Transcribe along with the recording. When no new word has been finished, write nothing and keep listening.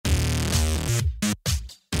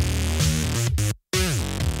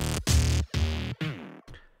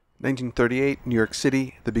1938, New York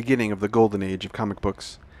City, the beginning of the golden age of comic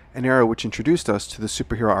books, an era which introduced us to the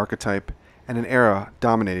superhero archetype, and an era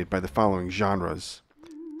dominated by the following genres: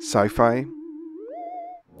 sci-fi,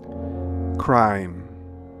 crime,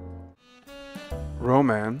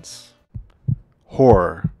 romance,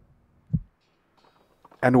 horror,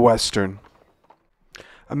 and western.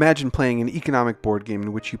 Imagine playing an economic board game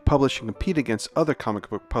in which you publish and compete against other comic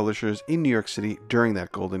book publishers in New York City during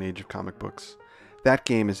that golden age of comic books. That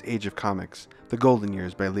game is Age of Comics, The Golden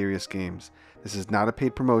Years by Lirius Games. This is not a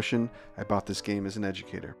paid promotion. I bought this game as an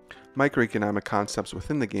educator. Microeconomic concepts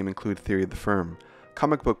within the game include theory of the firm.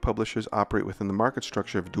 Comic book publishers operate within the market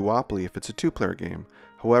structure of duopoly if it's a 2-player game.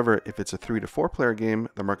 However, if it's a 3 to 4-player game,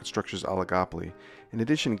 the market structure is oligopoly. In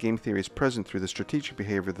addition, game theory is present through the strategic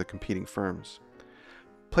behavior of the competing firms.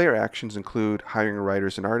 Player actions include hiring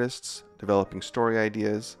writers and artists, developing story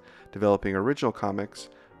ideas, developing original comics,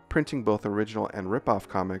 printing both original and rip-off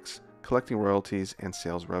comics, collecting royalties, and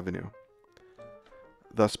sales revenue.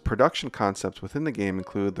 Thus, production concepts within the game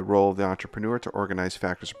include the role of the entrepreneur to organize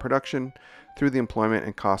factors of production through the employment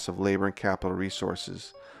and costs of labor and capital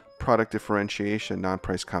resources, product differentiation,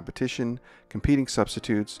 non-price competition, competing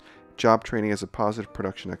substitutes, job training as a positive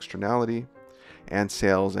production externality, and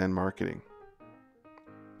sales and marketing.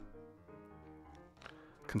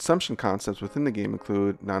 Consumption concepts within the game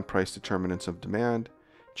include non-price determinants of demand,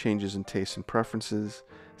 changes in tastes and preferences,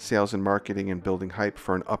 sales and marketing and building hype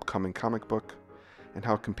for an upcoming comic book, and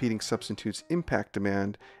how competing substitutes impact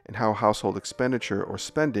demand, and how household expenditure or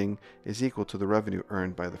spending is equal to the revenue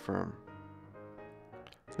earned by the firm.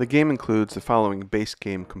 The game includes the following base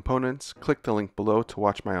game components. Click the link below to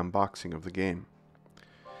watch my unboxing of the game.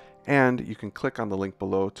 And you can click on the link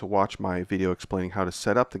below to watch my video explaining how to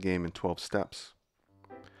set up the game in 12 steps.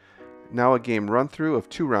 Now a game run-through of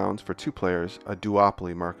 2 rounds for 2 players, a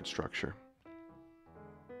duopoly market structure.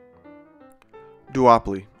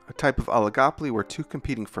 Duopoly, a type of oligopoly where 2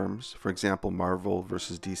 competing firms, for example Marvel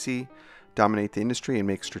versus DC, dominate the industry and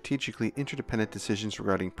make strategically interdependent decisions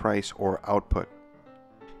regarding price or output.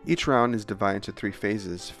 Each round is divided into 3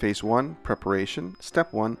 phases. Phase 1, preparation.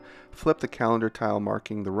 Step 1, flip the calendar tile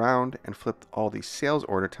marking the round and flip all the sales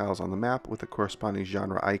order tiles on the map with a corresponding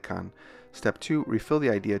genre icon. Step 2, refill the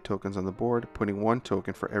idea tokens on the board, putting 1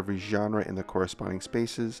 token for every genre in the corresponding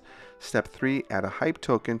spaces. Step 3, add a hype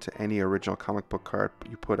token to any original comic book card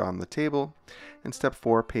you put on the table. And Step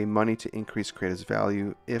 4, pay money to increase creative's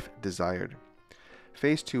value if desired.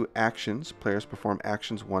 Phase 2, actions. Players perform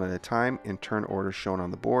actions one at a time in turn order shown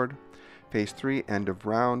on the board. Phase 3, end of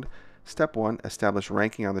round. Step 1, establish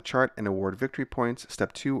ranking on the chart and award victory points.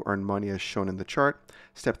 Step 2, earn money as shown in the chart.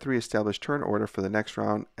 Step 3, establish turn order for the next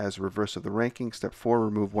round as reverse of the ranking. Step 4,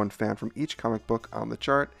 remove 1 fan from each comic book on the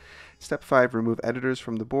chart. Step 5, remove editors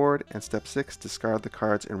from the board. And Step 6, discard the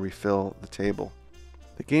cards and refill the table.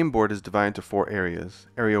 The game board is divided into 4 areas.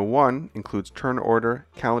 Area 1 includes turn order,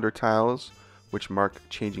 calendar tiles, which mark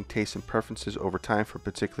changing tastes and preferences over time for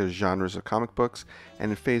particular genres of comic books, and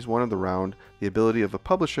in phase 1 of the round, the ability of a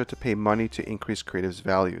publisher to pay money to increase creative's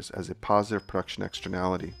values as a positive production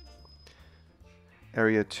externality.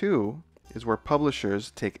 Area 2 is where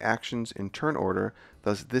publishers take actions in turn order,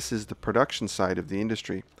 thus this is the production side of the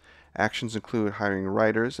industry. Actions include hiring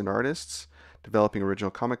writers and artists, developing original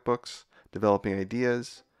comic books, developing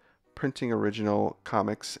ideas, printing original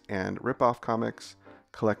comics and rip-off comics,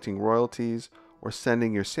 collecting royalties, or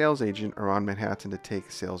sending your sales agent around Manhattan to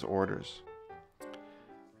take sales orders.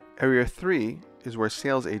 Area 3 is where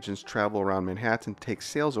sales agents travel around Manhattan to take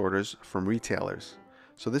sales orders from retailers.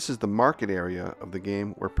 So this is the market area of the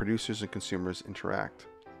game where producers and consumers interact.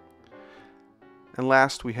 And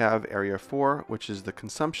last we have Area 4, which is the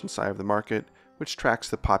consumption side of the market, which tracks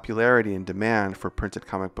the popularity and demand for printed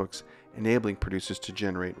comic books, enabling producers to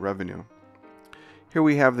generate revenue. Here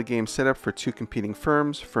we have the game set up for 2 competing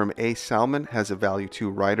firms. Firm A, Salmon, has a value 2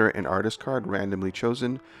 writer and artist card randomly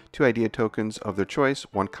chosen, 2 idea tokens of their choice,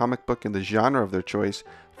 1 comic book in the genre of their choice,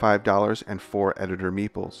 $5, and 4 editor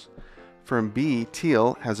meeples. Firm B,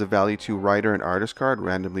 Teal, has a value 2 writer and artist card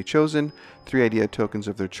randomly chosen, 3 idea tokens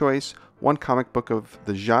of their choice, 1 comic book of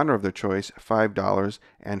the genre of their choice, $5,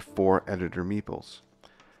 and 4 editor meeples.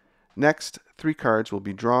 Next, 3 cards will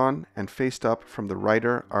be drawn and faced up from the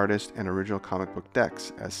writer, artist, and original comic book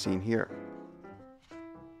decks, as seen here.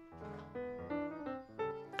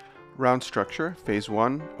 Round structure, phase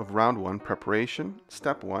 1 of round 1, preparation.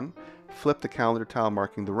 Step 1, flip the calendar tile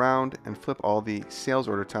marking the round and flip all the sales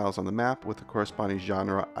order tiles on the map with the corresponding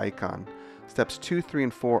genre icon. Steps 2, 3,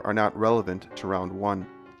 and 4 are not relevant to round 1.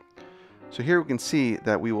 So here we can see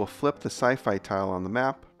that we will flip the sci-fi tile on the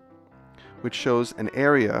map. which shows an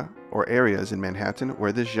area or areas in Manhattan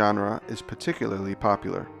where this genre is particularly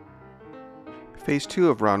popular. Phase 2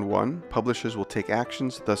 of Round 1, publishers will take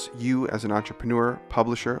actions, thus you as an entrepreneur,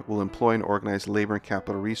 publisher, will employ and organize labor and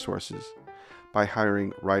capital resources by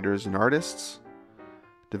hiring writers and artists,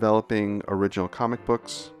 developing original comic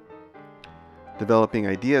books, developing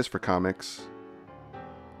ideas for comics,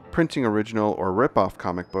 printing original or rip-off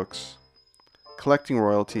comic books, collecting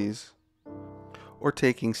royalties, or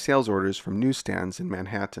taking sales orders from newsstands in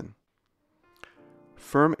Manhattan.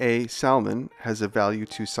 Firm A, Salmon, has a value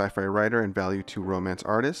to sci-fi writer and value to romance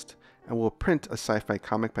artist, and will print a sci-fi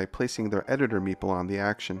comic by placing their editor meeple on the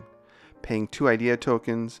action, paying 2 idea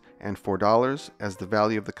tokens and $4, as the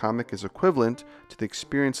value of the comic is equivalent to the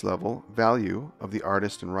experience level value of the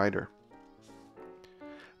artist and writer.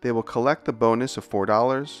 They will collect the bonus of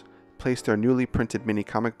 $4, place their newly printed mini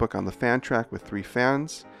comic book on the fan track with 3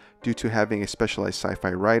 fans, due to having a specialized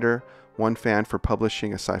sci-fi writer, 1 fan for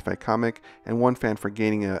publishing a sci-fi comic, and 1 fan for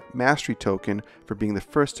gaining a mastery token for being the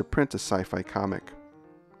first to print a sci-fi comic.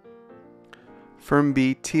 Firm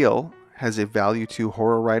B, Teal, has a value to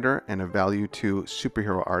horror writer and a value to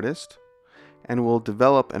superhero artist, and will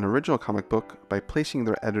develop an original comic book by placing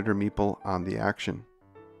their editor meeple on the action.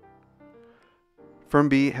 Firm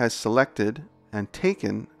B has selected and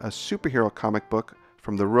taken a superhero comic book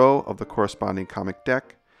from the row of the corresponding comic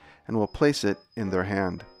deck and will place it in their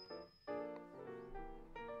hand.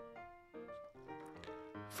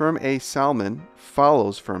 Firm A, Salmon,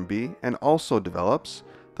 follows Firm B and also develops.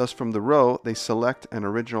 Thus, from the row, they select an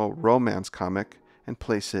original romance comic and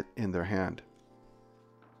place it in their hand.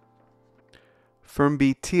 Firm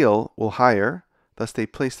B, Teal, will hire. Thus, they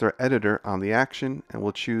place their editor on the action and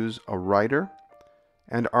will choose a writer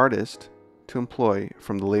and artist to employ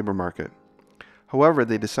from the labor market. However,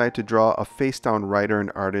 they decide to draw a face-down writer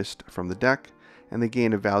and artist from the deck, and they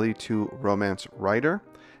gain a value to romance writer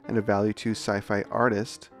and a value to sci-fi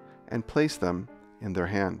artist and place them in their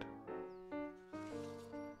hand.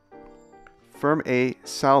 Firm A,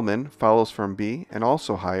 Salmon, follows Firm B and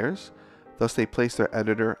also hires. Thus, they place their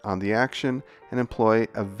editor on the action and employ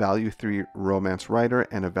a value 3 romance writer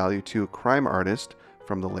and a value 2 crime artist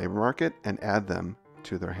from the labor market and add them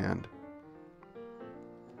to their hand.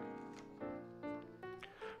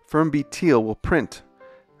 Firm B, Teal, will print.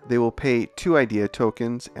 They will pay 2 idea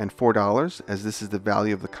tokens and $4, as this is the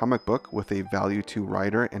value of the comic book with a value to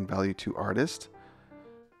writer and value to artist.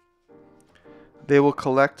 They will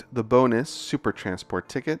collect the bonus Super Transport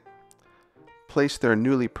ticket, place their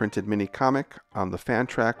newly printed mini comic on the fan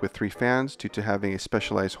track with 3 fans due to having a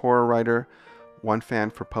specialized horror writer, 1 fan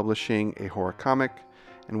for publishing a horror comic,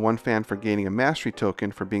 and 1 fan for gaining a mastery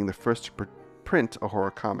token for being the first to print a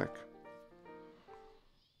horror comic.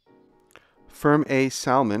 Firm A,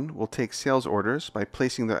 Salmon, will take sales orders by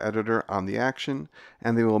placing their editor on the action,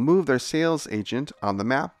 and they will move their sales agent on the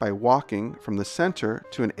map by walking from the center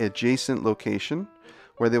to an adjacent location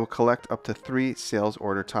where they will collect up to 3 sales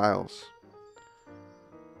order tiles.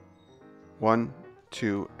 1,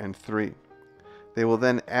 2, and 3. They will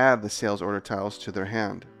then add the sales order tiles to their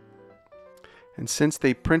hand. And since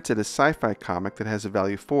they printed a sci-fi comic that has a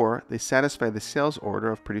value 4, they satisfy the sales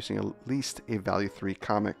order of producing at least a value 3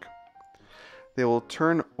 comic. They will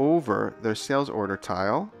turn over their sales order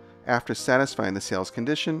tile after satisfying the sales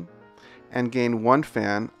condition and gain 1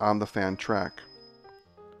 fan on the fan track.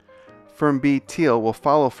 Firm B, Teal, will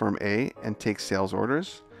follow Firm A and take sales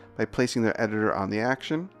orders by placing their editor on the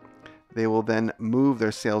action. They will then move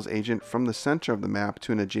their sales agent from the center of the map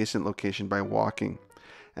to an adjacent location by walking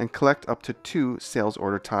and collect up to 2 sales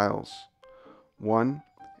order tiles, 1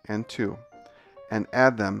 and 2, and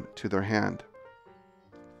add them to their hand.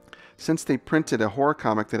 Since they printed a horror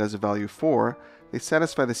comic that has a value 4, they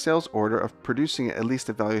satisfy the sales order of producing at least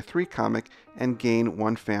a value 3 comic and gain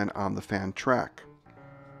 1 fan on the fan track.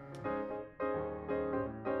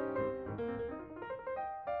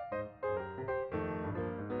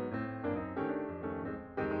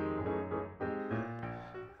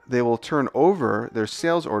 They will turn over their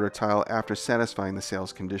sales order tile after satisfying the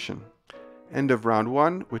sales condition. End of round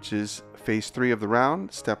 1, which is phase 3 of the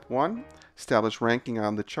round. Step 1. Establish ranking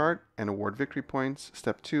on the chart and award victory points.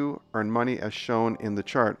 Step 2, earn money as shown in the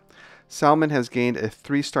chart. Salmon has gained a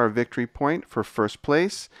 3-star victory point for first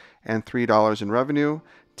place and $3 in revenue.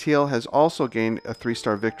 Teal has also gained a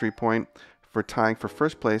 3-star victory point for tying for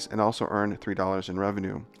first place and also earned $3 in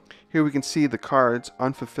revenue. Here we can see the cards,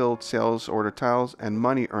 unfulfilled sales order tiles, and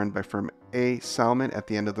money earned by Firm A, Salmon, at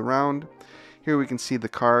the end of the round. Here we can see the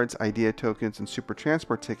cards, idea tokens, and super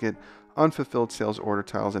transport ticket, unfulfilled sales order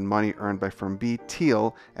tiles, and money earned by Firm B,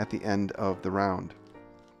 Teal, at the end of the round.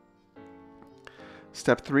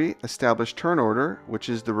 Step 3, establish turn order, which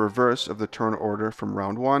is the reverse of the turn order from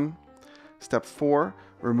round 1. Step 4,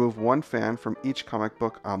 remove one fan from each comic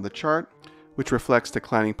book on the chart, which reflects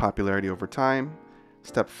declining popularity over time.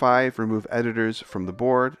 Step 5, remove editors from the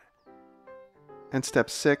board. And step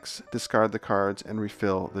 6, discard the cards and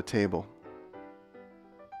refill the table.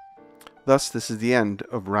 Thus, this is the end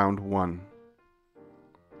of round 1.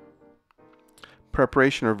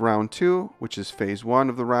 Preparation of round 2, which is phase 1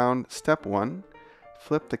 of the round. Step 1,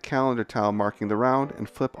 flip the calendar tile marking the round and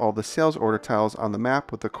flip all the sales order tiles on the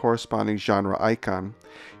map with the corresponding genre icon.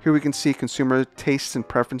 Here we can see consumer tastes and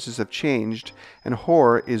preferences have changed, and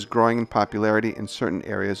horror is growing in popularity in certain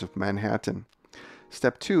areas of Manhattan.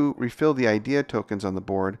 Step 2, refill the idea tokens on the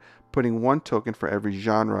board, putting one token for every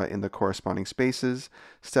genre in the corresponding spaces.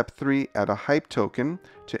 Step 3, add a hype token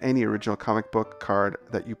to any original comic book card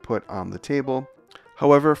that you put on the table.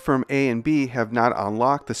 However, firm A and B have not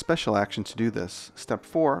unlocked the special action to do this. Step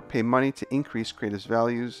 4, pay money to increase creative's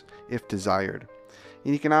values if desired.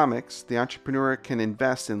 In economics, the entrepreneur can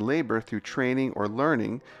invest in labor through training or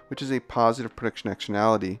learning, which is a positive production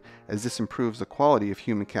externality, as this improves the quality of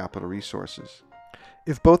human capital resources.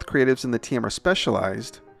 If both creatives in the team are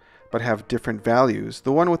specialized, but have different values,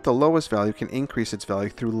 the one with the lowest value can increase its value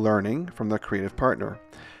through learning from the creative partner.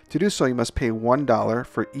 To do so, you must pay $1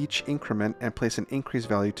 for each increment and place an increased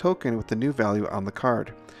value token with the new value on the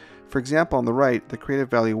card. For example, on the right, the creative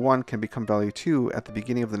value 1 can become value 2 at the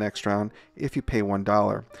beginning of the next round if you pay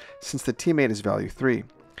 $1, since the teammate is value 3.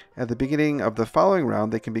 At the beginning of the following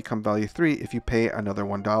round, they can become value 3 if you pay another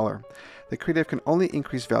 $1. The creative can only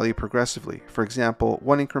increase value progressively. For example,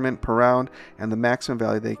 1 increment per round, and the maximum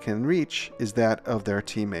value they can reach is that of their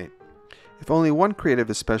teammate. If only one creative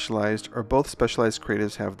is specialized, or both specialized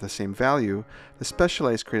creatives have the same value, the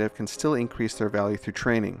specialized creative can still increase their value through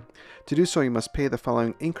training. To do so, you must pay the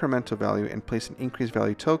following incremental value and place an increased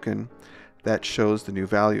value token that shows the new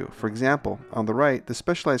value. For example, on the right, the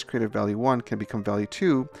specialized creative value 1 can become value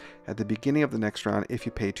 2 at the beginning of the next round if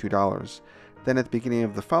you pay $2. Then at the beginning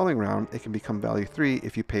of the following round, it can become value 3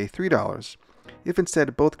 if you pay $3. If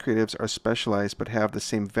instead both creatives are specialized but have the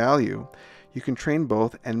same value, you can train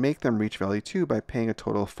both and make them reach value 2 by paying a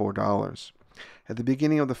total of $4. At the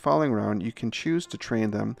beginning of the following round, you can choose to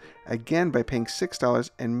train them again by paying $6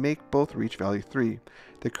 and make both reach value 3.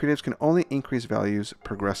 The creatives can only increase values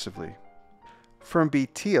progressively. Firm B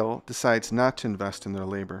Teal decides not to invest in their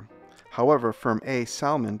labor. However, Firm A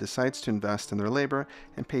Salmon decides to invest in their labor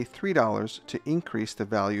and pay $3 to increase the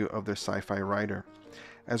value of their sci-fi writer.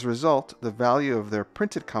 As a result, the value of their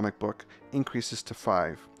printed comic book increases to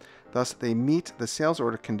 5. Thus, they meet the sales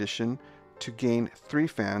order condition to gain 3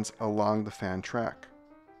 fans along the fan track.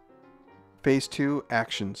 Phase 2,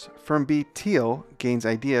 Actions. Firm B Teal gains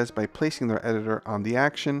ideas by placing their editor on the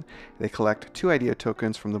action. They collect 2 idea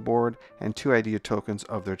tokens from the board and 2 idea tokens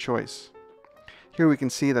of their choice. Here we can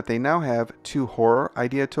see that they now have 2 horror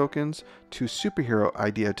idea tokens, 2 superhero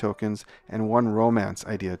idea tokens, and 1 romance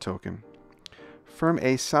idea token. Firm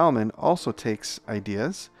A Salmon also takes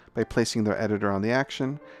ideas. By placing their editor on the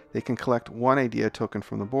action, they can collect 1 idea token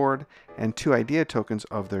from the board and 2 idea tokens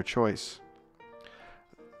of their choice.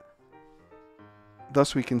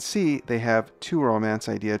 Thus we can see they have 2 romance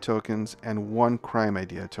idea tokens and 1 crime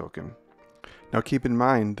idea token. Now keep in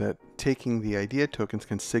mind that taking the idea tokens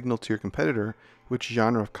can signal to your competitor which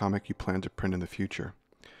genre of comic you plan to print in the future.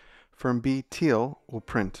 Firm B Teal will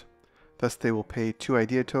print. Thus they will pay 2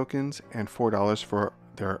 idea tokens and $4 for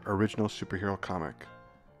their original superhero comic.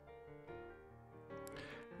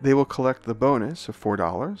 They will collect the bonus of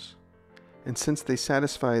 $4, and since they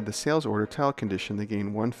satisfy the sales order tile condition, they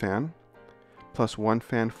gain 1 fan, plus 1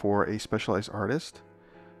 fan for a specialized artist,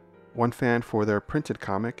 1 fan for their printed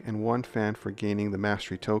comic, and 1 fan for gaining the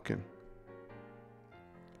mastery token.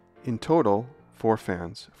 In total, 4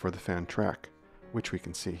 fans for the fan track, which we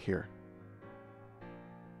can see here.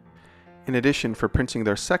 In addition, for printing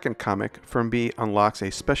their second comic, Firm B unlocks a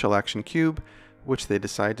special action cube, which they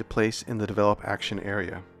decide to place in the develop action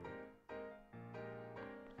area.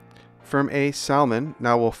 Firm A Salmon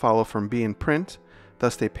now will follow Firm B in print,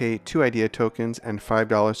 thus they pay 2 idea tokens and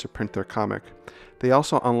 $5 to print their comic. They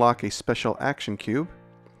also unlock a special action cube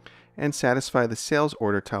and satisfy the sales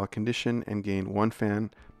order tile condition and gain 1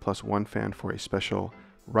 fan plus 1 fan for a special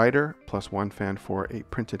writer plus 1 fan for a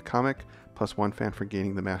printed comic plus 1 fan for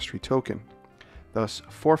gaining the mastery token. Thus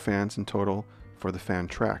 4 fans in total for the fan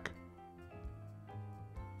track.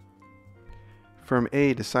 Firm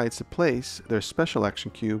A decides to place their special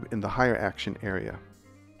action cube in the higher action area.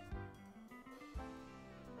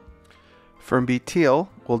 Firm B Teal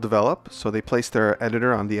will develop, so they place their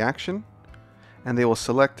editor on the action, and they will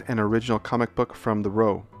select an original comic book from the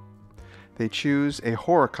row. They choose a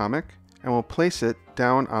horror comic and will place it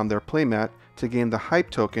down on their playmat to gain the hype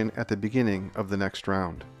token at the beginning of the next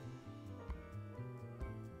round.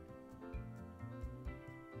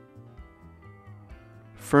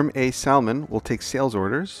 Firm A Salmon will take sales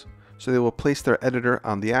orders, so they will place their editor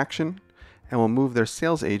on the action and will move their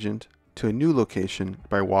sales agent to a new location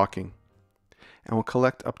by walking, and will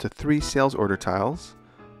collect up to 3 sales order tiles.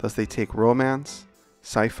 Thus they take romance,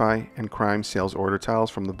 sci-fi, and crime sales order tiles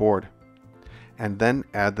from the board, and then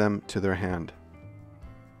add them to their hand.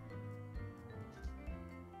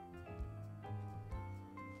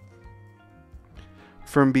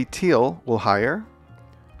 Firm B Teal will hire,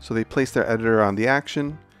 so they place their editor on the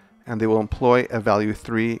action, and they will employ a value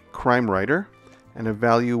 3 crime writer and a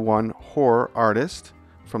value 1 horror artist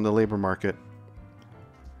from the labor market.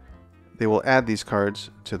 They will add these cards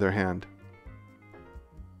to their hand.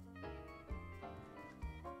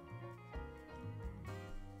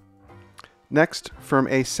 Next, Firm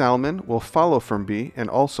A Salmon will follow Firm B and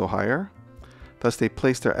also hire. Thus they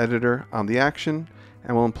place their editor on the action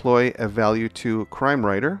and will employ a value 2 crime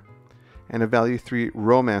writer and a value 3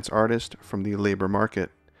 romance artist from the labor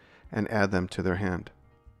market and add them to their hand.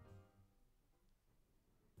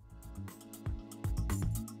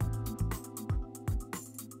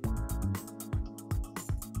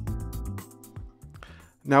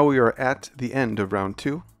 Now we are at the end of round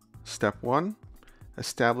 2. Step 1.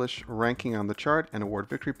 Establish ranking on the chart and award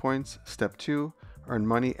victory points. Step 2. Earn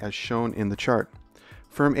money as shown in the chart.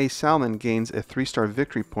 Firm A Salmon gains a 3-star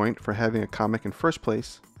victory point for having a comic in first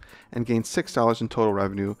place and gains $6 in total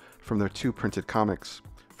revenue from their 2 printed comics.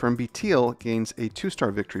 Firm B Teal gains a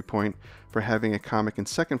 2-star victory point for having a comic in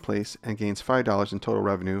second place and gains $5 in total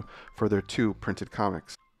revenue for their 2 printed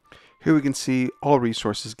comics. Here we can see all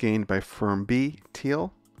resources gained by Firm B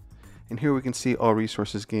Teal, and here we can see all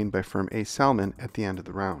resources gained by Firm A Salmon at the end of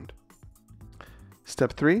the round.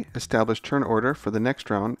 Step 3. Establish turn order for the next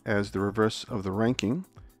round as the reverse of the ranking,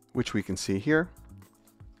 which we can see here.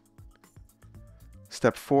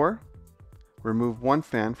 Step 4. Remove 1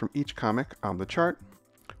 fan from each comic on the chart,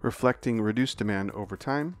 reflecting reduced demand over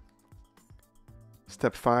time.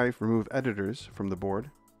 Step 5. Remove editors from the board.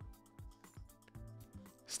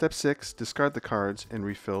 Step 6. Discard the cards and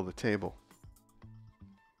refill the table.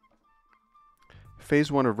 Phase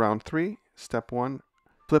 1 of round 3. Step 1.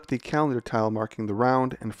 Flip the calendar tile marking the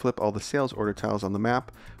round and flip all the sales order tiles on the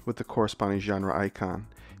map with the corresponding genre icon.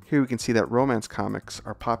 Here we can see that romance comics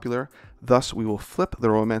are popular, thus we will flip the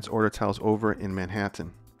romance order tiles over in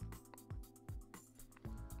Manhattan.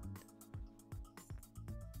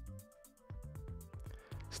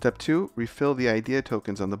 Step 2. Refill the idea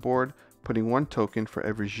tokens on the board, putting 1 token for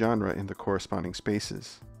every genre in the corresponding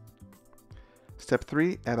spaces. Step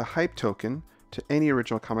 3. Add a hype token to any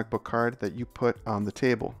original comic book card that you put on the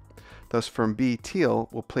table. Thus Firm B Teal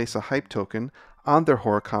will place a hype token on their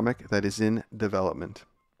horror comic that is in development.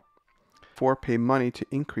 4. Pay money to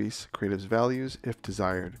increase creative's values if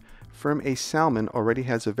desired. Firm A Salmon already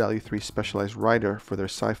has a value 3 specialized writer for their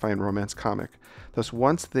sci-fi and romance comic. Thus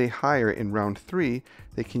once they hire in round 3,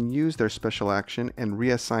 they can use their special action and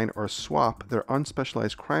reassign or swap their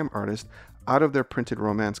unspecialized crime artist out of their printed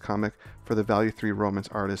romance comic for the value 3 romance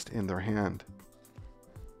artist in their hand.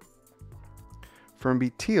 Firm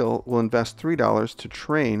B Teal will invest $3 to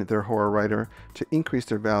train their horror writer to increase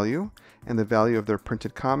their value and the value of their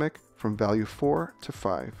printed comic from value 4 to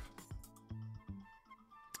 5.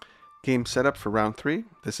 Game setup for round 3.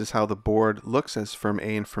 This is how the board looks as Firm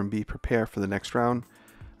A and Firm B prepare for the next round.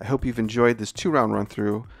 I hope you've enjoyed this 2-round run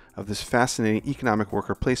through of this fascinating economic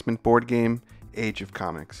worker placement board game, Age of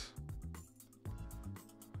Comics.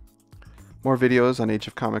 More videos on Age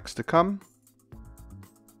of Comics to come.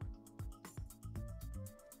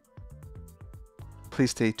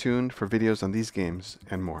 Please stay tuned for videos on these games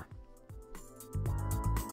and more.